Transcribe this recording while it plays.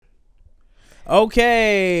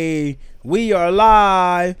Okay, we are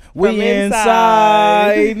live. From We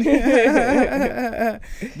inside.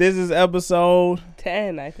 This is episode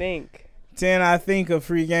 10, I think. 10, I think, of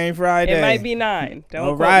Free Game Friday. It might be 9. Don't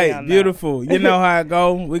All quote me right, on beautiful. You know how it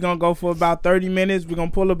go. We're going to go for about 30 minutes. We're going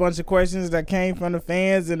to pull a bunch of questions that came from the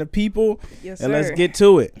fans and the people. Yes, and sir. let's get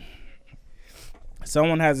to it.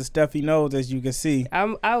 Someone has a stuffy nose, as you can see.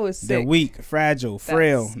 I was sick. They're weak, fragile,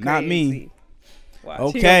 frail. That's Not me. crazy. Watch, he gonna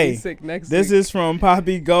Okay, be sick next this week. is from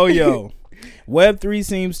Poppy Goyo. Web3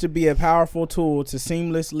 seems to be a powerful tool to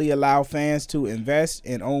seamlessly allow fans to invest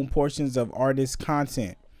and own portions of artists'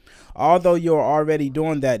 content. Although you're already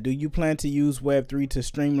doing that, do you plan to use Web3 to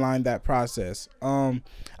streamline that process?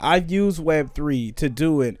 I've used Web3 to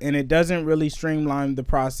do it, and it doesn't really streamline the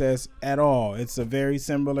process at all. It's a very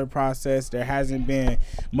similar process. There hasn't been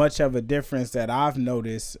much of a difference that I've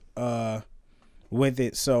noticed with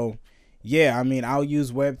it. So yeah, I mean, I'll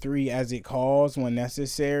use Web3 as it calls when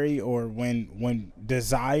necessary or when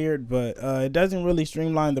desired, but it doesn't really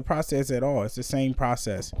streamline the process at all. It's the same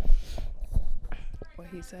process. What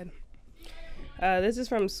he said. This is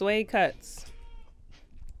from Sway Cuts.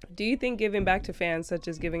 Do you think giving back to fans, such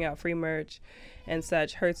as giving out free merch and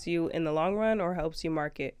such, hurts you in the long run or helps you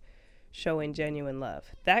market showing genuine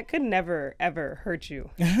love? That could never, ever hurt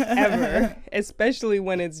you. Ever. Especially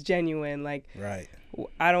when it's genuine. Like, Right.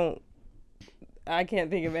 I can't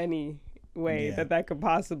think of any way that could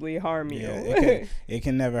possibly harm you. Yeah, it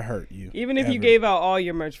can never hurt you. Even if ever. you gave out all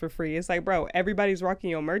your merch for free, it's like, bro, everybody's rocking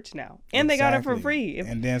your merch now. And they got it for free.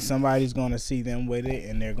 And then somebody's going to see them with it,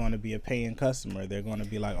 and they're going to be a paying customer. They're going to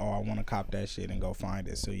be like, oh, I want to cop that shit and go find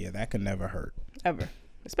it. So, yeah, that could never hurt. Ever.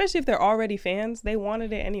 Especially if they're already fans. They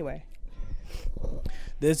wanted it anyway.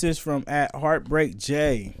 This is from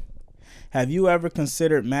 @HeartbreakJ. Have you ever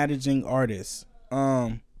considered managing artists?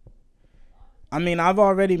 I mean, I've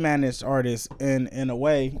already managed artists in a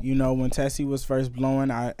way. You know, when Tessie was first blowing,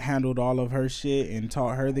 I handled all of her shit and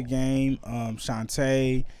taught her the game.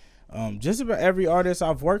 Shantae, just about every artist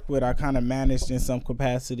I've worked with, I kind of managed in some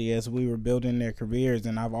capacity as we were building their careers,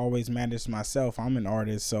 and I've always managed myself. I'm an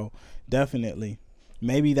artist, so definitely.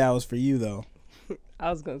 Maybe that was for you, though.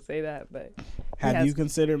 I was going to say that, but... Have you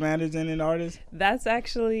considered managing an artist? That's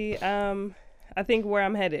actually, I think, where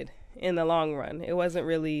I'm headed in the long run. It wasn't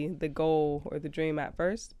really the goal or the dream at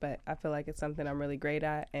first, but I feel like it's something I'm really great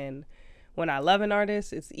at. And when I love an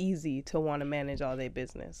artist, it's easy to want to manage all their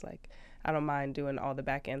business. Like, I don't mind doing all the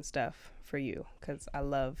back end stuff for you because I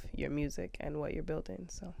love your music and what you're building.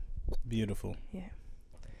 So Beautiful. yeah.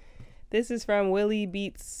 This is from Willie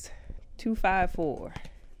Beats 254.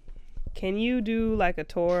 Can you do like a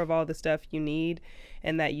tour of all the stuff you need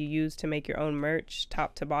and that you use to make your own merch,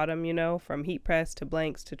 top to bottom, you know, from heat press to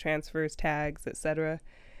blanks to transfers, tags, etc.?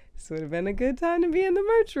 This would have been a good time to be in the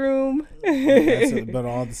merch room. But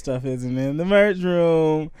all the stuff isn't in the merch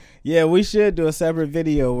room. Yeah, we should do a separate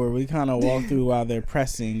video where we kind of walk through while they're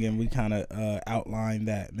pressing and we kind of outline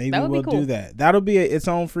that. Maybe we'll do that. That'll be its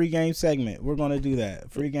own free game segment. We're going to do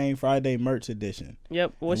that. Free Game Friday merch edition.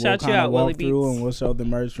 Yep, we'll shout you out, Willie Beats. We'll walk through and we'll show the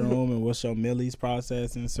merch room and we'll show Millie's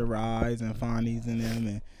process and Sarai's and Fonnie's and them.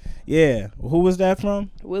 And yeah, who was that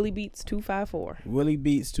from? Willie Beats 254. Willie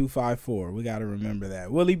Beats 254. We got to remember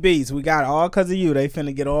that. Willie Beats, we got all because of you. They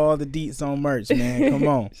finna get all the deets on merch, man. Come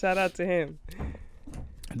on. Shout out to him.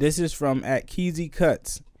 This is from @Keezy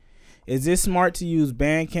Cuts. Is it smart to use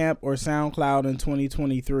Bandcamp or SoundCloud in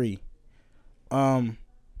 2023?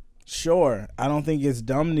 Sure. I don't think it's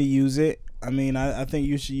dumb to use it. I mean, I think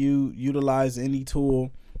you should utilize any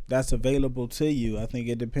tool that's available to you. I think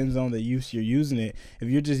it depends on the use you're using it. If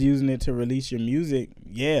you're just using it to release your music,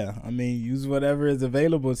 yeah, I mean, use whatever is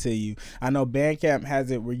available to you. I know Bandcamp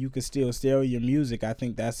has it where you can still sell your music. I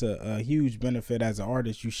think that's a huge benefit as an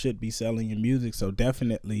artist. You should be selling your music. So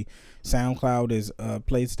definitely SoundCloud is a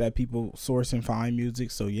place that people source and find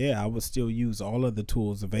music. So yeah, I would still use all of the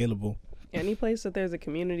tools available. Any place that there's a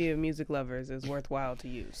community of music lovers is worthwhile to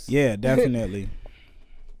use. Yeah, definitely.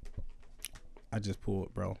 I just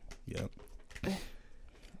pulled, bro. Yep.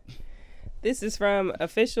 This is from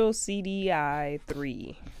official CDI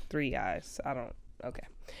 3. 3 eyes. Okay.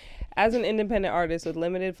 As an independent artist with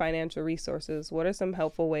limited financial resources, what are some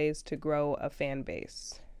helpful ways to grow a fan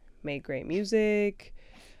base? Make great music,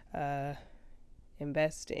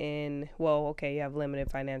 invest in, you have limited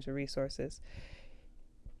financial resources.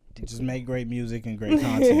 Just make great music and great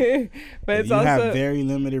content. But if it's you also have very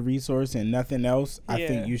limited resource and nothing else, I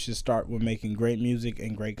think you should start with making great music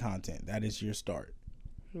and great content. That is your start.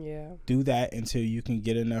 Yeah. Do that until you can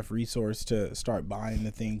get enough resource to start buying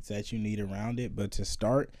the things that you need around it. But to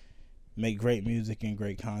start, make great music and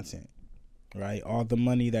great content. right? All the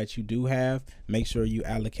money that you do have, make sure you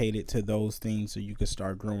allocate it to those things so you can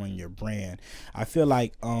start growing your brand. I feel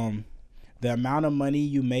like the amount of money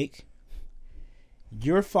you make,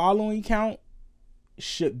 your following count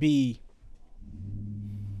should be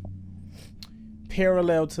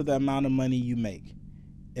parallel to the amount of money you make.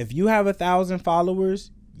 If you have 1,000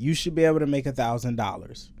 followers, you should be able to make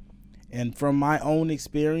 $1,000. And from my own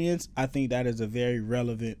experience, I think that is a very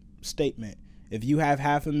relevant statement. If you have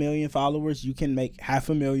 500,000 followers, you can make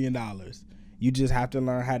 $500,000. You just have to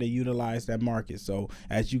learn how to utilize that market. So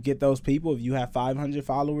as you get those people, if you have 500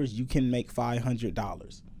 followers, you can make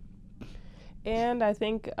 $500. And I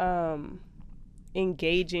think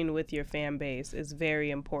engaging with your fan base is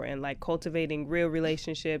very important. Like cultivating real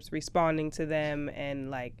relationships, responding to them,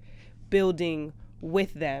 and like building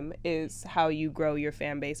with them is how you grow your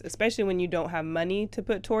fan base, especially when you don't have money to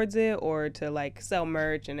put towards it or to like sell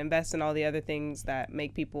merch and invest in all the other things that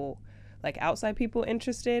make people, like outside people,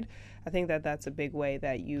 interested. I think that that's a big way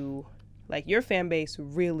that you, like, your fan base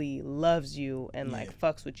really loves you and like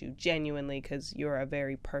fucks with you genuinely because you're a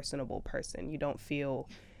very personable person. You don't feel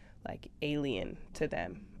like alien to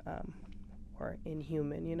them or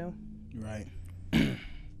inhuman, you know? Right.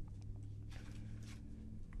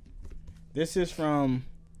 This is from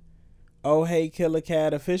Oh Hey Killer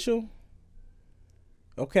Cat Official.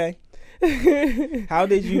 Okay. How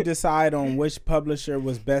did you decide on which publisher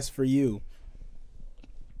was best for you?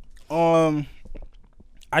 I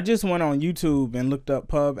just went on YouTube and looked up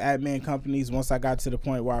pub admin companies once I got to the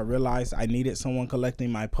point where I realized I needed someone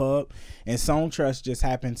collecting my pub, and Songtrust just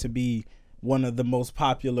happened to be one of the most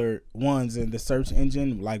popular ones in the search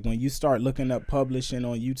engine. Like when you start looking up publishing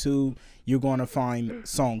on YouTube, you're going to find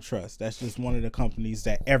Songtrust. That's just one of the companies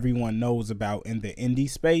that everyone knows about in the indie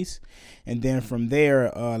space. And then from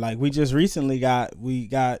there, like we just recently we've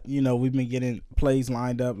been getting plays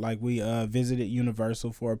lined up. Like we visited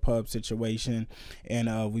Universal for a pub situation,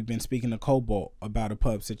 and we've been speaking to Cobalt about a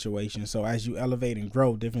pub situation. So as you elevate and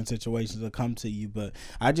grow, different situations will come to you. But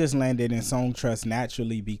I just landed in Songtrust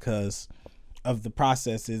naturally because of the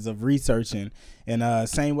processes of researching, and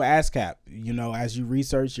same with ASCAP. You know, as you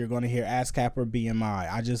research, you're going to hear ASCAP or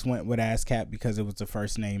BMI. I just went with ASCAP because it was the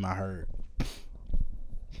first name I heard.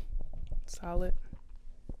 Solid.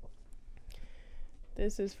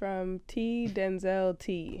 This is from T Denzel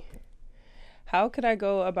T. How could I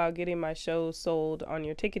go about getting my shows sold on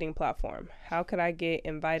your ticketing platform? How could I get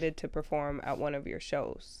invited to perform at one of your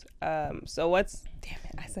shows? Damn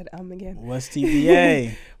it, I said again. What's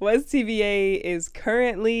TBA? What's TBA is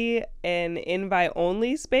currently an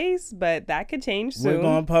invite-only space, but that could change soon. We're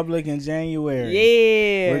going public in January.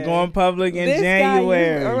 Yeah. We're going public in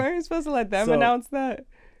January. Are we supposed to let them announce that?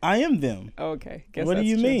 I am them. Okay. What do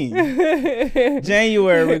you mean?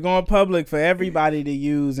 January, we're going public for everybody to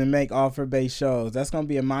use and make offer-based shows. That's going to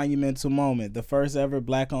be a monumental moment. The first ever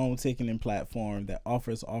Black-owned ticketing platform that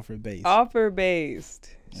offers offer-based. Offer-based.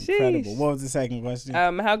 Incredible. Sheesh. What was the second question?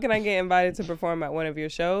 How can I get invited to perform at one of your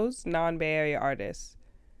shows? Non-Bay Area artists.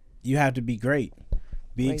 You have to be great.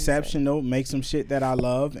 Be exceptional. Make some shit that I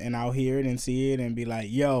love, and I'll hear it and see it and be like,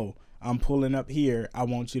 yo, I'm pulling up here. I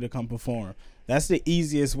want you to come perform. That's the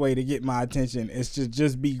easiest way to get my attention. It's to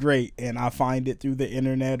just be great, and I find it through the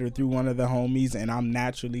internet or through one of the homies, and I'm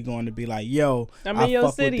naturally going to be like, yo, I'm in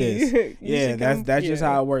your city. With this. Yeah, that's just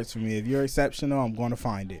how it works for me. If you're exceptional, I'm going to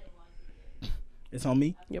find it. It's on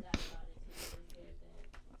me? Yep.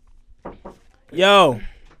 Yo.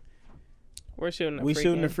 We're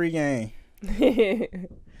shooting a free game.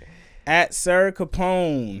 At Sir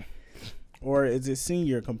Capone. Or is it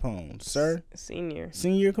Senior Capone? Sir? Senior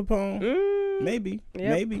Capone? Maybe. Yep.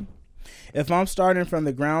 Maybe. If I'm starting from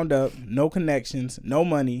the ground up, no connections, no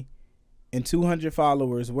money, and 200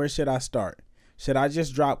 followers, where should I start? Should I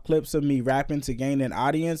just drop clips of me rapping to gain an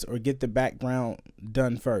audience or get the background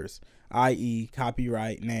done first? I.e.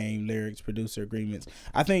 copyright, name, lyrics, producer agreements.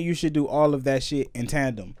 I think you should do all of that shit in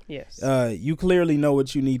tandem. Yes. You clearly know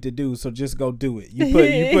what you need to do, so just go do it. You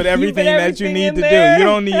put everything that you need to there. do. You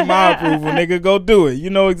don't need my approval, nigga. Go do it. You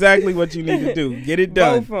know exactly what you need to do. Get it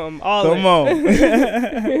done. Both of them. All Come on.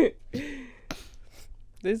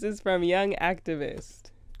 This is from Young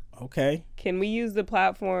Activist. Okay. Can we use the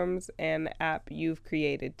platforms and app you've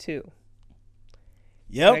created too?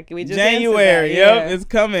 Yep. Like, we just January. Yep. Yeah. It's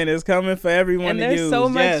coming. It's coming for everyone to use. And there's so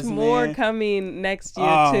much more man. coming next year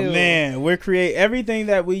too. Oh man, we're create everything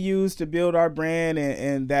that we use to build our brand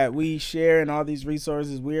and that we share and all these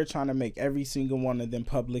resources. We're trying to make every single one of them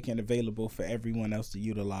public and available for everyone else to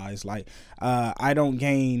utilize. Like I don't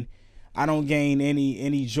gain I don't gain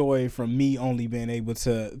any joy from me only being able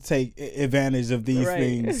to take advantage of these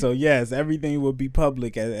things. So yes, everything will be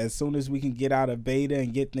public as soon as we can get out of beta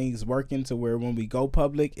and get things working to where when we go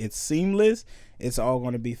public, it's seamless. It's all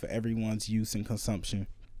going to be for everyone's use and consumption.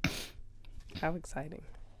 How exciting!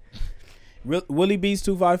 Willie Beats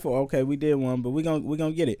 254. Okay, we did one, but we're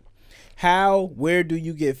gonna get it. Where do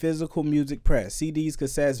you get physical music press? CDs,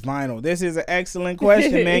 cassettes, vinyl? This is an excellent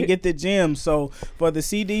question, man. Get the gems. So for the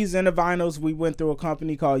CDs and the vinyls, we went through a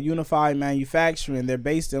company called Unified Manufacturing. They're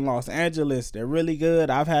based in Los Angeles. They're really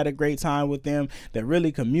good. I've had a great time with them. They're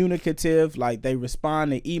really communicative. Like, they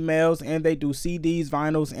respond to emails, and they do CDs,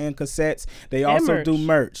 vinyls, and cassettes. They also do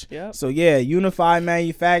merch. Yep. So yeah, Unified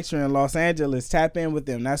Manufacturing in Los Angeles. Tap in with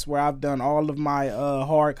them. That's where I've done all of my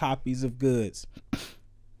hard copies of goods.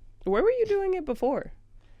 Where were you doing it before?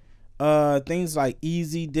 Things like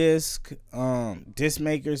Easy Disc,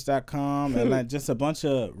 discmakers.com, and like just a bunch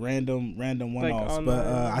of random one-offs. Like, but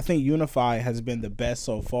I think Unify has been the best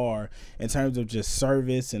so far in terms of just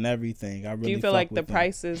service and everything. I really do you feel like the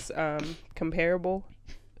price is comparable?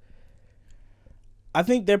 I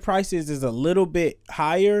think their prices is a little bit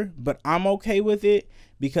higher, but I'm okay with it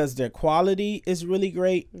because their quality is really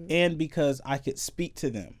great, and because I could speak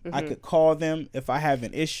to them. I could call them if I have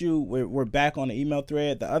an issue. We're back on the email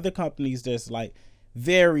thread. The other companies, there's like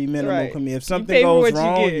very minimal commitment. If something goes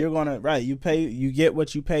wrong, you're gonna you get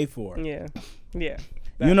what you pay for. Yeah.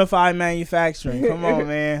 Unified Manufacturing. Come on,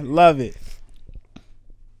 man, love it.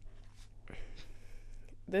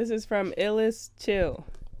 This is from Illis.chill.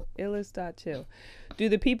 Do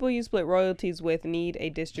the people you split royalties with need a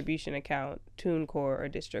distribution account, TuneCore or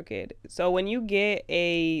DistroKid? So when you get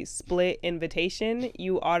a split invitation,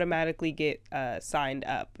 you automatically get signed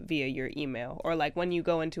up via your email. Or like when you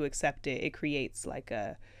go in to accept it, it creates like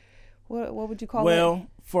a, what would you call it? Well,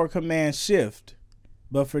 for Command Shift.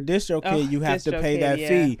 But for DistroKid, you have to pay that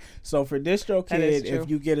fee. So for DistroKid, if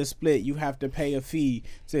you get a split, you have to pay a fee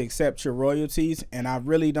to accept your royalties. And I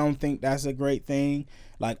really don't think that's a great thing.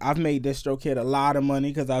 Like, I've made DistroKid a lot of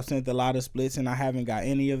money because I've sent a lot of splits and I haven't got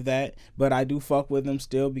any of that. But I do fuck with them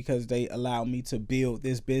still because they allow me to build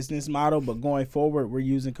this business model. But going forward, we're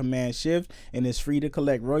using Command Shift, and it's free to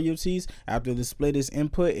collect royalties. After the split is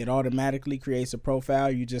input, it automatically creates a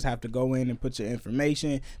profile. You just have to go in and put your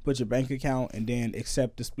information, put your bank account, and then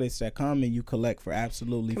accept the splits that come, and you collect for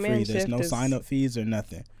absolutely free. There's no sign-up fees or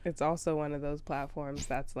nothing. It's also one of those platforms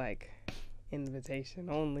that's like invitation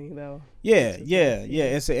only though. Yeah.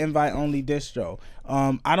 It's an invite only distro.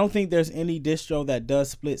 I don't think there's any distro that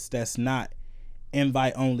does splits that's not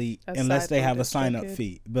invite only unless they have a sign up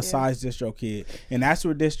fee besides DistroKid. And that's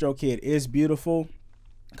where DistroKid is beautiful,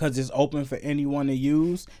 because it's open for anyone to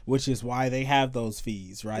use, which is why they have those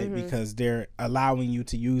fees, right? Because they're allowing you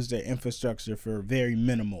to use their infrastructure for very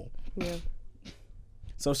minimal. Yeah.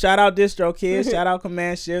 So shout out DistroKid, shout out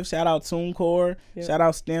Command Shift, shout out TuneCore, shout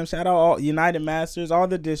out STEM, shout out all United Masters, all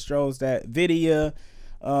the distros that Vydia,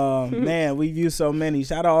 man, we've used so many.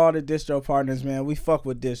 Shout out all the distro partners, man. We fuck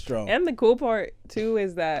with distro. And the cool part too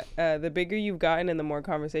is that the bigger you've gotten and the more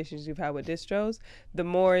conversations you've had with distros, the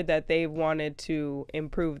more that they've wanted to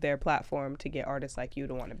improve their platform to get artists like you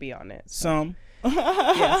to want to be on it. So.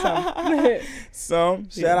 Some.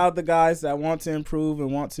 Shout out the guys that want to improve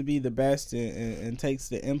and want to be the best and takes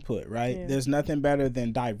the input, right? There's nothing better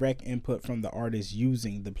than direct input from the artists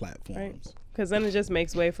using the platforms, because then it just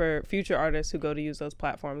makes way for future artists who go to use those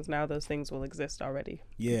platforms. Now those things will exist already.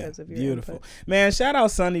 Because of your beautiful input. Man, shout out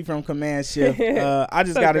Sonny from Command Shift. I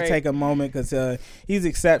just got to take a moment because he's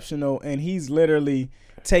exceptional, and he's literally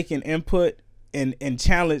taking input and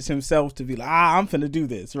challenge himself to be like, I'm finna do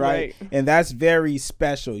this, right? And that's very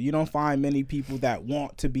special. You don't find many people that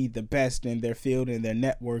want to be the best in their field and their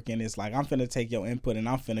network, and it's like, I'm finna take your input and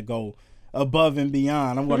I'm finna go above and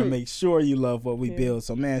beyond. I'm gonna make sure you love what we build.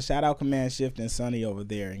 So man, shout out Command Shift and Sonny over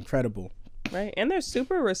there. Incredible. Right. And they're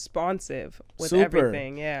super responsive with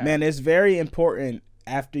everything. Yeah. Man, it's very important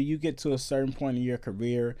after you get to a certain point in your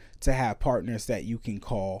career to have partners that you can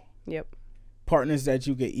call. Yep. Partners that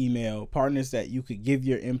you could email, partners that you could give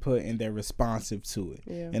your input and they're responsive to it.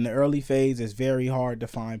 In the early phase, it's very hard to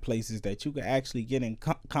find places that you could actually get in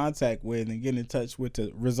contact with and get in touch with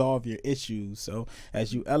to resolve your issues. So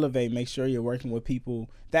as you elevate, make sure you're working with people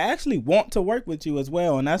that actually want to work with you as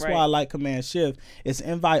well. And that's why I like Command Shift. It's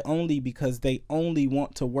invite only because they only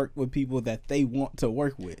want to work with people that they want to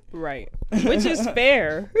work with. Right. Which is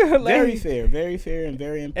fair. Very fair and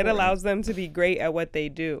very important. It allows them to be great at what they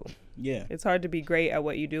do. Yeah. It's hard to be great at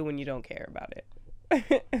what you do when you don't care about it.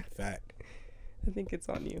 Fact. I think it's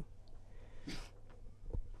on you.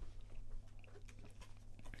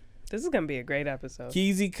 This is going to be a great episode.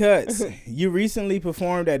 Keezy Cuts, you recently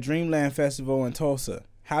performed at Dreamland Festival in Tulsa.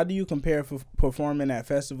 How do you compare performing at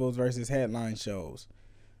festivals versus headline shows?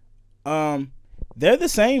 They're the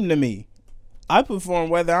same to me. I perform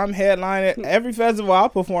whether I'm headlining every festival I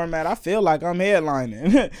perform at. I feel like I'm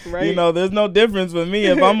headlining. Right. You know, there's no difference with me.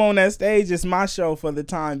 If I'm on that stage, it's my show for the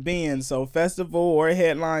time being. So festival or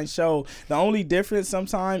headline show, the only difference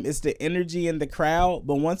sometimes is the energy in the crowd.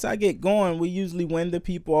 But once I get going, we usually win the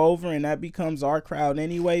people over, and that becomes our crowd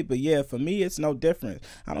anyway. But yeah, for me, it's no different.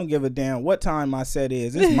 I don't give a damn what time my set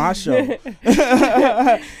is. It's my show.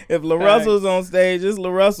 If LaRussell's on stage, it's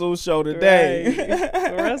LaRussell's show today.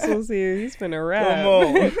 Right. LaRussell's here. He's finna rap. Come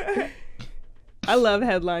on. I love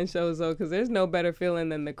headline shows though, because there's no better feeling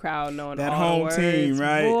than the crowd knowing that all home the words. Team,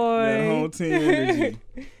 right? Boy. That home team energy.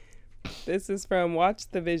 This is from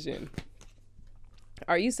Watch the Vision.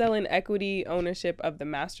 Are you selling equity ownership of the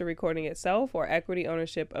master recording itself, or equity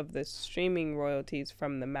ownership of the streaming royalties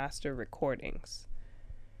from the master recordings?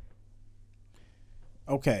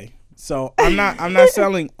 Okay, so I'm not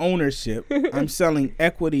selling ownership. I'm selling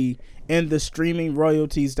equity in the streaming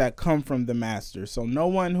royalties that come from the master. So no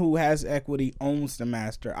one who has equity owns the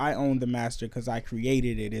master. I own the master because I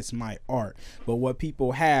created it. It's my art. But what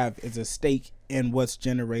people have is a stake in what's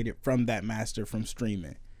generated from that master from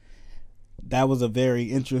streaming. That was a very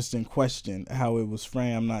interesting question, how it was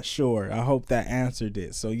framed. I'm not sure. I hope that answered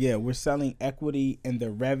it. So yeah, we're selling equity in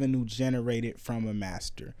the revenue generated from a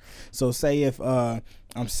master. So say if I'm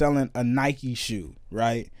selling a Nike shoe,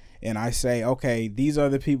 right? And I say, okay, these are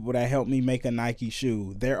the people that helped me make a Nike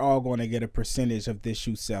shoe. They're all going to get a percentage of this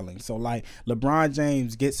shoe selling. So like LeBron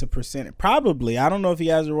James gets a percentage. Probably. I don't know if he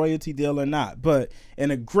has a royalty deal or not. But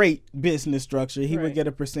in a great business structure, he would get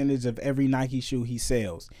a percentage of every Nike shoe he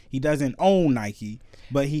sells. He doesn't own Nike,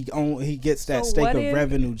 but he gets that stake of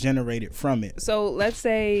revenue generated from it. So let's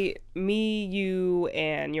say me, you,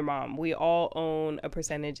 and your mom, we all own a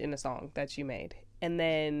percentage in a song that you made. And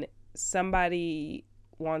then somebody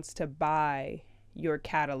wants to buy your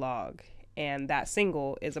catalog, and that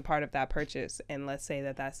single is a part of that purchase, and let's say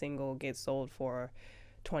that single gets sold for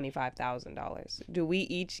 $25,000. Do we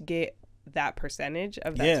each get that percentage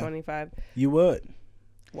of that 25? You would.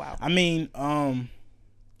 Wow. I mean,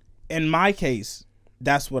 in my case,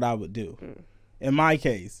 that's what I would do. In my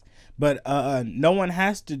case. But no one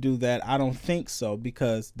has to do that. I don't think so,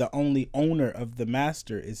 because the only owner of the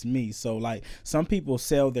master is me. So like some people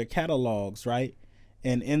sell their catalogs, right?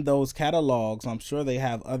 And in those catalogs, I'm sure they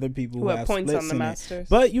have other people who have points splits on the in masters. It.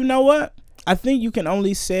 But you know what? I think you can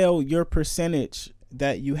only sell your percentage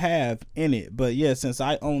that you have in it. But yeah, since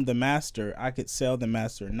I own the master, I could sell the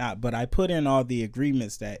master or not. But I put in all the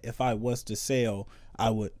agreements that if I was to sell, I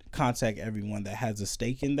would contact everyone that has a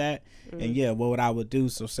stake in that. And yeah, what I would do,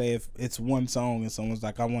 so say if it's one song and someone's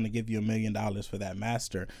like, I want to give you $1 million for that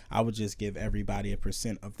master, I would just give everybody a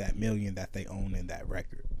percent of that $1 million that they own in that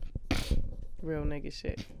record. Real nigga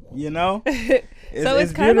shit. You know? So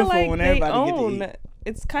it's kind of like they own.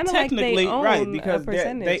 It's kind of like they own right, because a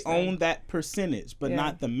percentage. They own that percentage, but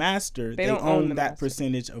not the master. They don't own the that master.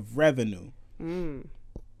 Percentage of revenue.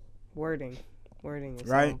 Wording is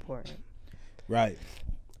right? so important. Right.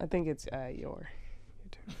 I think it's your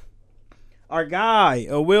turn. Our guy,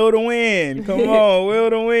 a will to win. Come on,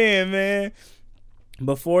 will to win, man.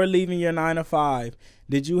 Before leaving your 9 to 5,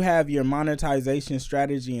 did you have your monetization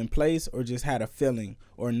strategy in place, or just had a feeling,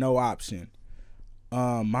 or no option?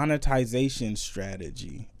 Monetization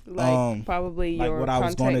strategy. Like probably like your what I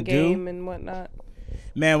was content gonna game do and whatnot.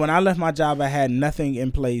 Man, when I left my job, I had nothing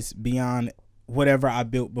in place beyond whatever I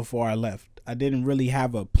built before I left. I didn't really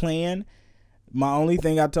have a plan. My only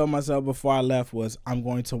thing I told myself before I left was I'm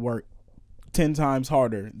going to work 10 times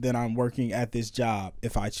harder than I'm working at this job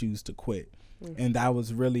if I choose to quit. And that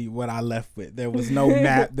was really what I left with. There was no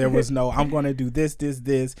map. There was no, I'm going to do this.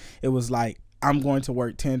 It was like, I'm going to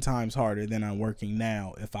work 10 times harder than I'm working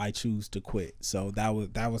now if I choose to quit. So that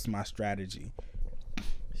was my strategy.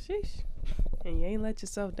 Sheesh. And you ain't let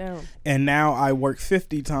yourself down. And now I work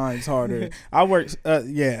 50 times harder. I work,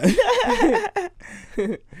 yeah.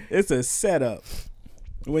 It's a setup.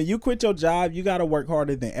 When you quit your job, you got to work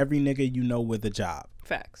harder than every nigga you know with a job.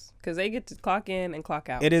 Facts. Because they get to clock in and clock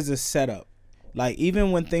out. It is a setup. Like,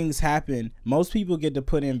 even when things happen, most people get to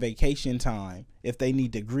put in vacation time if they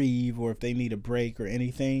need to grieve or if they need a break or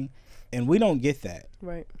anything. And we don't get that.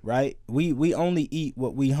 Right? We only eat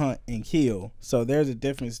what we hunt and kill. So there's a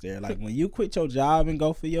difference there. Like, when you quit your job and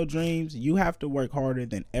go for your dreams, you have to work harder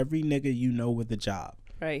than every nigga you know with a job.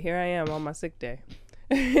 Right. Here I am on my sick day.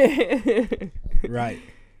 Right.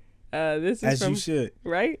 This is As from, you should.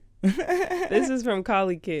 Right? This is from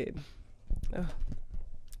Collie Kid. Oh.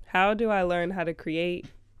 How do I learn how to create,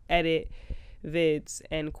 edit vids,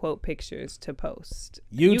 and quote pictures to post?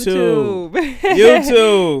 YouTube.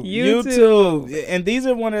 And these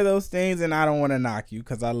are one of those things, and I don't want to knock you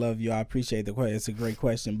because I love you. I appreciate the question. It's a great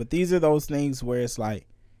question. But these are those things where it's like,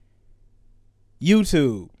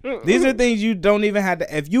 YouTube. These are things you don't even have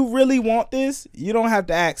to. If you really want this, you don't have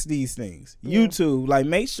to ask these things. YouTube, like,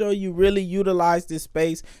 make sure you really utilize this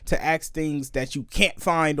space to ask things that you can't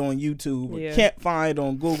find on YouTube or can't find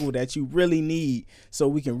on Google that you really need, so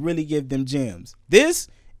we can really give them gems. This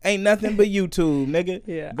ain't nothing but YouTube,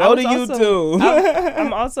 nigga. Go to YouTube.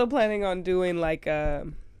 I'm also planning on doing like a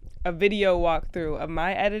video walkthrough of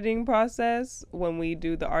my editing process when we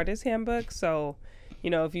do the artist handbook. So, you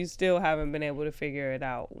know, if you still haven't been able to figure it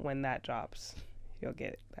out when that drops, you'll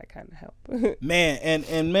get that kind of help. Man,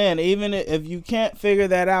 and man, even if you can't figure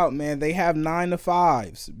that out, man, they have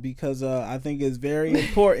 9-to-5s because I think it's very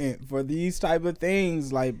important for these type of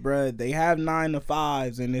things. Like, bruh, they have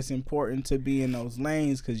 9-to-5s, and it's important to be in those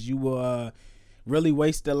lanes because you will really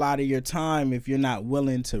waste a lot of your time if you're not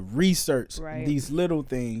willing to research these little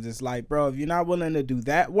things. It's like, bro, if you're not willing to do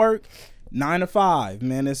that work, 9-to-5,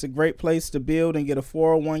 man, it's a great place to build and get a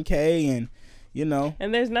 401k, and you know,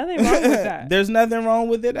 and there's nothing wrong with that. There's nothing wrong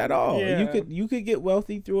with it at all. You could get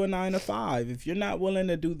wealthy through a 9-to-5 if you're not willing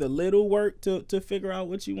to do the little work to figure out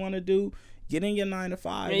what you want to do. Get in your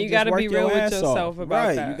 9-to-5. And you got to be real with yourself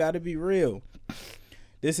about that. You got to be real.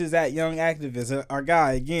 This is that Young Activist, our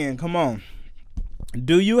guy again. Come on.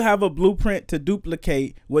 Do you have a blueprint to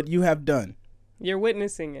duplicate what you have done? You're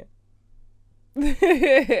witnessing it.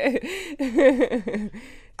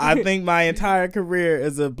 I think my entire career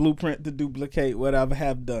is a blueprint to duplicate what I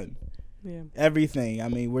have done. Everything. I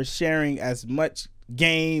mean, we're sharing as much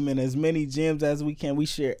game and as many gems as we can. We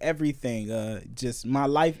share everything. Just my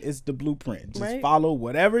life is the blueprint. Just follow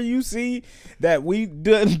whatever you see that we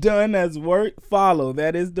done as work. Follow.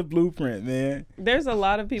 That is the blueprint, man. There's a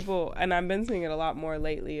lot of people, and I've been seeing it a lot more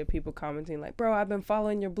lately, of people commenting like, bro, I've been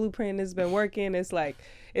following your blueprint. It's been working. It's like,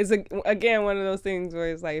 again, one of those things where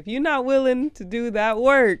it's like, if you're not willing to do that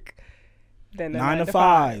work, then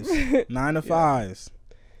 9-to-5s. 9-to-5s.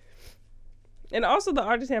 And also the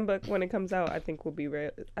artist handbook, when it comes out, I think will be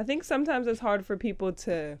rare. I think sometimes it's hard for people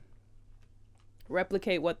to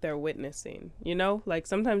replicate what they're witnessing, you know? Like,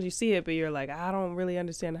 sometimes you see it, but you're like, I don't really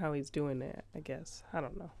understand how he's doing it, I guess. I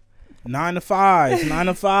don't know. 9-to-5s.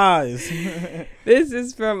 9-to-5s. This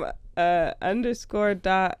is from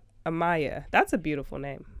 _.amaya. That's a beautiful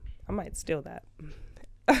name. I might steal that.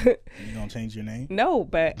 You gonna change your name? No,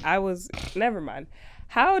 but never mind.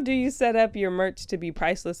 How do you set up your merch to be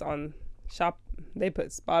priceless on they put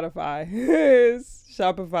Spotify.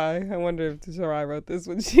 Shopify. I wonder if Sarai wrote this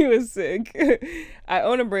when she was sick. I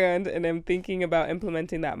own a brand and am thinking about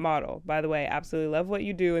implementing that model. By the way, absolutely love what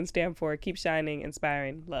you do and stand for. Keep shining,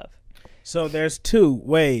 inspiring, love. So there's two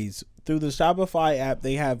ways. Through the Shopify app,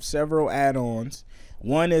 they have several add-ons.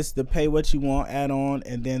 One is the pay what you want add-on,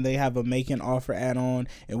 and then they have a make an offer add-on.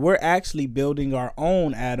 And we're actually building our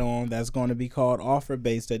own add-on that's going to be called Offer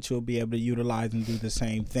Base that you'll be able to utilize and do the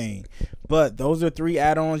same thing. But those are 3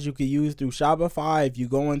 add-ons you could use through Shopify. If you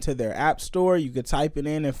go into their app store, you could type it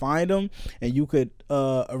in and find them, and you could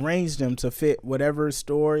arrange them to fit whatever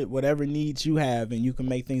store, whatever needs you have, and you can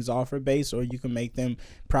make things offer-based, or you can make them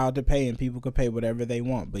proud to pay, and people could pay whatever they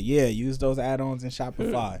want. But yeah, use those add-ons in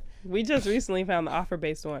Shopify. We just recently found the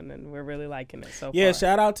offer-based one, and we're really liking it so far. Yeah,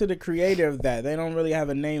 shout out to the creator of that. They don't really have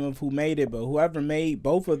a name of who made it, but whoever made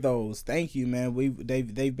both of those, thank you, man.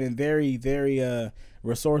 They've been very, very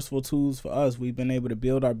resourceful tools for us. We've been able to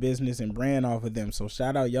build our business and brand off of them. So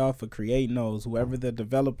shout out y'all for creating those. Whoever the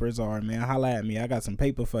developers are, man, holla at me. I got some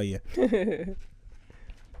paper for you.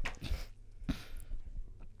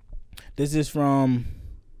 This is from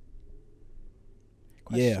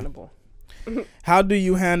questionable. How do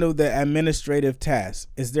you handle the administrative tasks?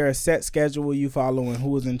 Is there a set schedule you follow, and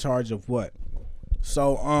who is in charge of what?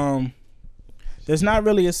 So there's not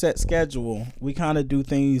really a set schedule. We kind of do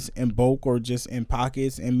things in bulk or just in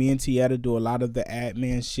pockets, and me and Tieta do a lot of the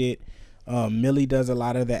admin shit. Millie does a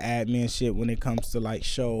lot of the admin shit when it comes to like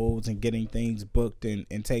shows and getting things booked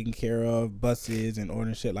and taken care of, buses and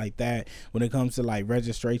ordering shit like that. When it comes to like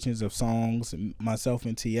registrations of songs, myself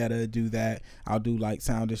and Tieta do that. I'll do like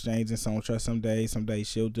Sound Exchange and Song Trust some days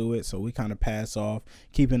she'll do it. So we kind of pass off.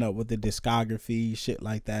 Keeping up with the discography, shit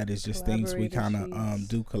like that is just things we kind of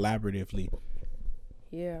do collaboratively.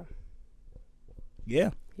 Yeah.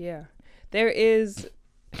 There is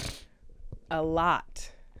a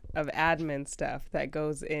lot of admin stuff that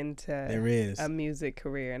goes into a music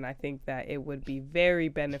career, and I think that it would be very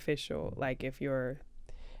beneficial, like if you're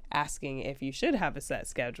asking if you should have a set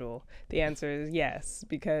schedule, the answer is yes,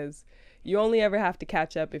 because you only ever have to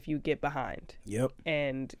catch up if you get behind. Yep.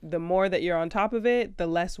 And the more that you're on top of it, the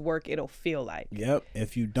less work it'll feel like. Yep.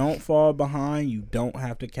 If you don't fall behind, you don't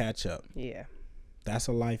have to catch up. Yeah. That's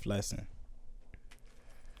a life lesson.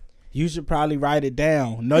 You should probably write it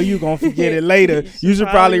down. No, you're going to forget it later. You should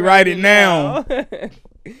probably write it now.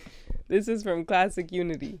 This is from Classic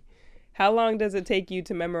Unity. How long does it take you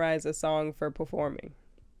to memorize a song for performing?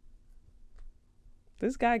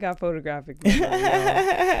 This guy got photographic.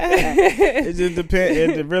 It just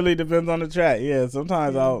depends. It really depends on the track. Yeah,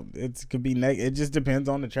 sometimes it could be it just depends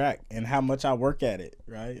on the track and how much I work at it.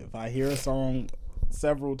 Right. If I hear a song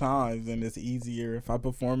several times, then it's easier. If I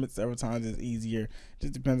perform it several times, it's easier. It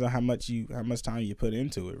just depends on how much time you put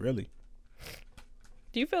into it. Really.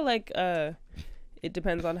 Do you feel like it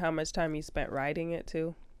depends on how much time you spent writing it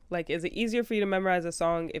too? Like, is it easier for you to memorize a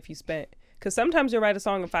song if you spent? Because sometimes you'll write a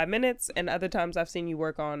song in 5 minutes, and other times I've seen you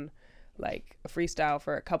work on, like, a freestyle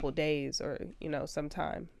for a couple days or, some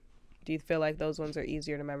time. Do you feel like those ones are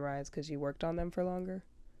easier to memorize because you worked on them for longer?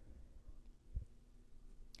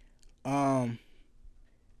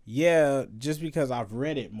 Yeah, just because I've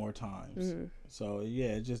read it more times. Mm-hmm. So,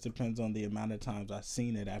 yeah, it just depends on the amount of times I've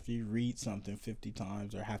seen it. After you read something 50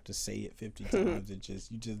 times or have to say it 50 times, you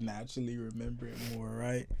just naturally remember it more,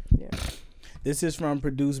 right? Yeah. This is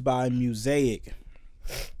Produced by Mosaic.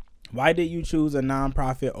 Why did you choose a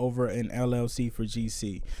nonprofit over an LLC for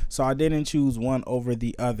GC? So I didn't choose one over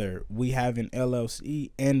the other. We have an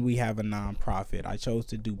LLC and we have a nonprofit. I chose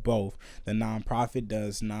to do both. The nonprofit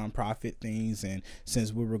does nonprofit things, and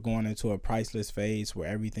since we were going into a priceless phase where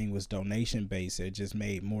everything was donation based, it just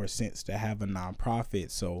made more sense to have a nonprofit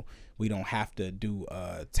so we don't have to do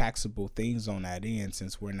taxable things on that end,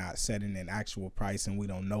 since we're not setting an actual price and we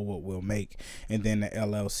don't know what we'll make. And then the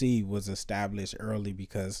LLC was established early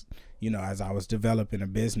because, as I was developing a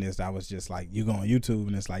business, I was just like, you go on YouTube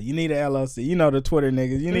and it's like, you need an LLC. The Twitter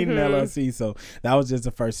niggas, you need an LLC. So that was just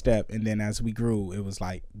the first step. And then as we grew, it was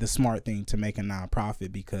like the smart thing to make a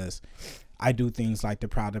nonprofit, because I do things like the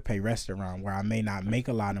Proud to Pay restaurant where I may not make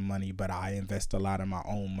a lot of money, but I invest a lot of my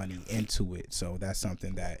own money into it. So that's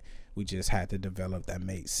something that we just had to develop that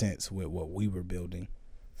made sense with what we were building.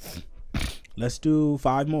 Let's do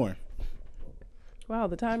 5 more. Wow,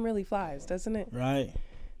 the time really flies, doesn't it? Right.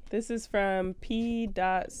 This is from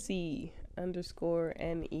P.C_NE.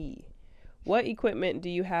 What equipment do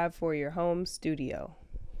you have for your home studio?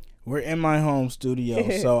 We're in my home studio,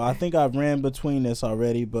 so I think I've ran between this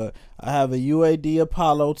already, but I have a UAD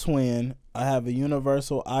Apollo Twin. I have a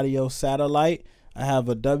Universal Audio Satellite. I have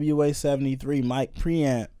a WA73 mic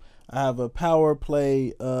preamp. I have a Power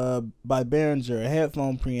Play by Behringer, a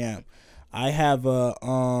headphone preamp. I have a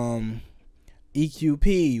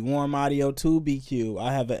EQP, Warm Audio Tube EQ.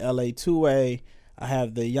 I have a LA2A. I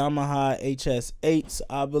have the Yamaha HS8s,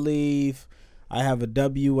 I believe. I have a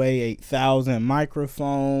WA8000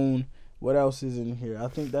 microphone. What else is in here? I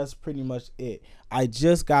think that's pretty much it. I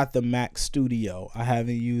just got the Mac Studio. I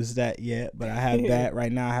haven't used that yet, but I have that.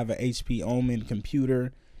 Right now I have an HP Omen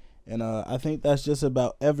computer. And I think that's just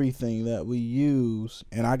about everything that we use.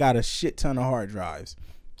 And I got a shit ton of hard drives.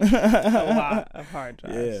 A lot of hard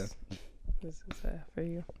drives. Yeah. This is for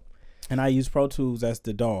you. And I use Pro Tools as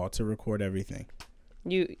the DAW to record everything.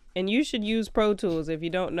 You should use Pro Tools if you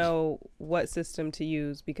don't know what system to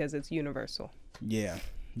use, because it's universal. Yeah.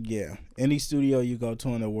 Any studio you go to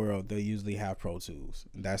in the world, they'll usually have Pro Tools.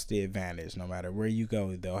 That's the advantage. No matter where you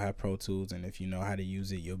go, they'll have Pro Tools. And if you know how to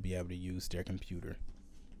use it, you'll be able to use their computer.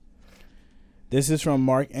 This is from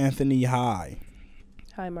Mark Anthony High.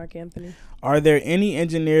 Hi, Mark Anthony. Are there any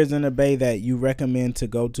engineers in the Bay that you recommend to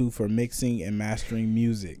go to for mixing and mastering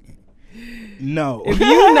music? No. If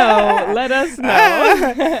you know, let us know.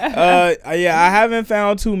 Yeah, I haven't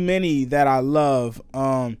found too many that I love.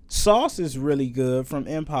 Sauce is really good from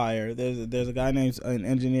Empire. There's a guy an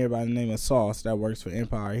engineer by the name of Sauce that works for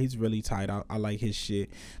Empire. He's really tight. I like his shit.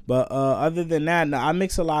 But other than that, no, I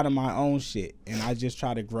mix a lot of my own shit, and I just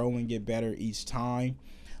try to grow and get better each time.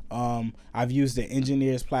 I've used the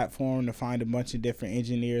engineers platform to find a bunch of different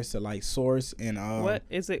engineers to like source and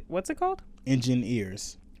what's it called?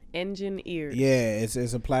 Engineers. Engineers. Yeah, it's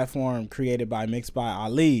a platform created by Mixed by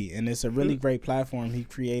Ali, and it's a really great platform. He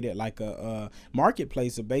created like a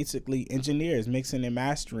marketplace of basically engineers mixing and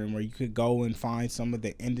mastering, where you could go and find some of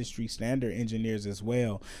the industry standard engineers as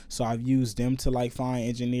well. So I've used them to like find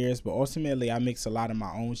engineers, but ultimately I mix a lot of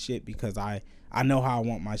my own shit because I know how I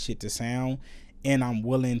want my shit to sound, and I'm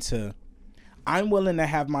willing to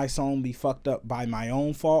have my song be fucked up by my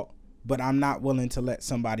own fault, but I'm not willing to let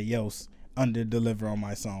somebody else under deliver on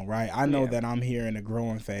my song, right? I know that I'm here in a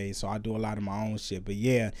growing phase, so I do a lot of my own shit. But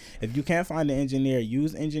yeah, if you can't find an engineer,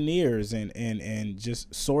 use engineers and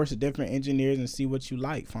just source different engineers and see what you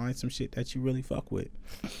like. Find some shit that you really fuck with.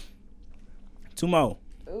 Two more.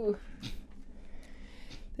 Ooh.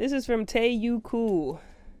 This is from Tay You Cool.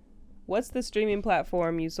 What's the streaming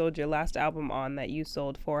platform you sold your last album on that you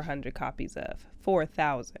sold 400 copies of?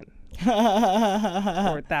 4,000.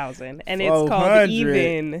 4,000. And it's called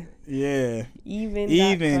Even. Yeah.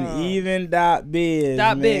 Even. Dot biz.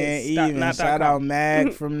 Dot man. biz. Even. Not Shout out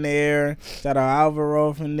Mag from there. Shout out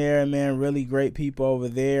Alvaro from there, man. Really great people over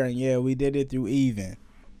there. And yeah, we did it through Even.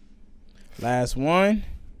 Last one.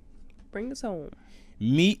 Bring us home.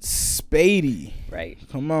 Meet Spady. Right.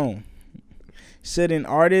 Come on. Should an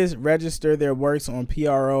artist register their works on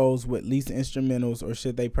PROs with leased instrumentals, or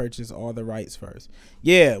should they purchase all the rights first?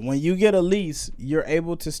 Yeah, when you get a lease, you're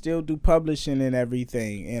able to still do publishing and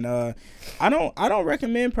everything. And I don't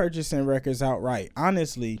recommend purchasing records outright.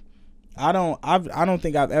 Honestly, I don't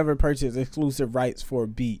think I've ever purchased exclusive rights for a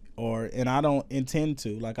beat, and I don't intend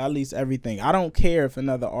to. Like, I lease everything. I don't care if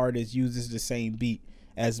another artist uses the same beat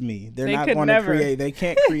as me. They not going to create. They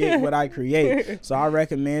can't create what I create. So I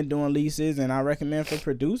recommend doing leases, and I recommend for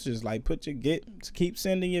producers, like, keep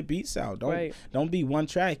sending your beats out. Don't be one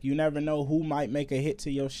track. You never know who might make a hit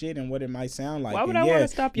to your shit and what it might sound like. Why would I want to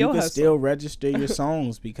stop your hustle? You can still register your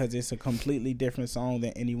songs because it's a completely different song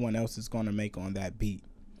than anyone else is going to make on that beat.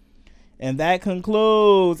 And that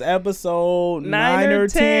concludes episode 9 or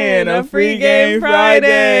 10 of Free Game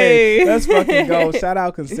Friday. Let's fucking go. Shout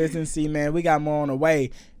out Consistency, man. We got more on the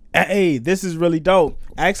way. Hey, this is really dope.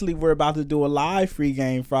 Actually, we're about to do a live Free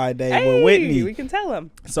Game Friday with Whitney. We can tell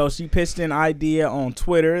him. So she pitched an idea on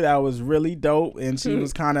Twitter that was really dope, and she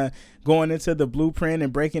was kind of going into the blueprint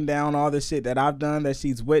and breaking down all the shit that I've done that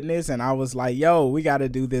she's witnessed. And I was like, yo, we got to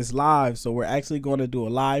do this live. So we're actually going to do a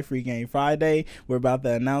live Free Game Friday. We're about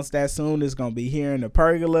to announce that soon. It's going to be here in the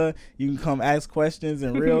pergola. You can come ask questions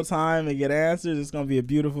in real time and get answers. It's going to be a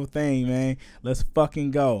beautiful thing, man. Let's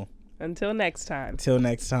fucking go. Until next time.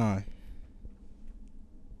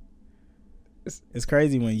 It's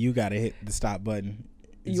crazy when you got to hit the stop button.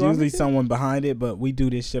 It's usually someone behind it, but we do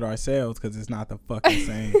this shit ourselves because it's not the fucking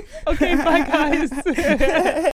same. Okay, bye, guys.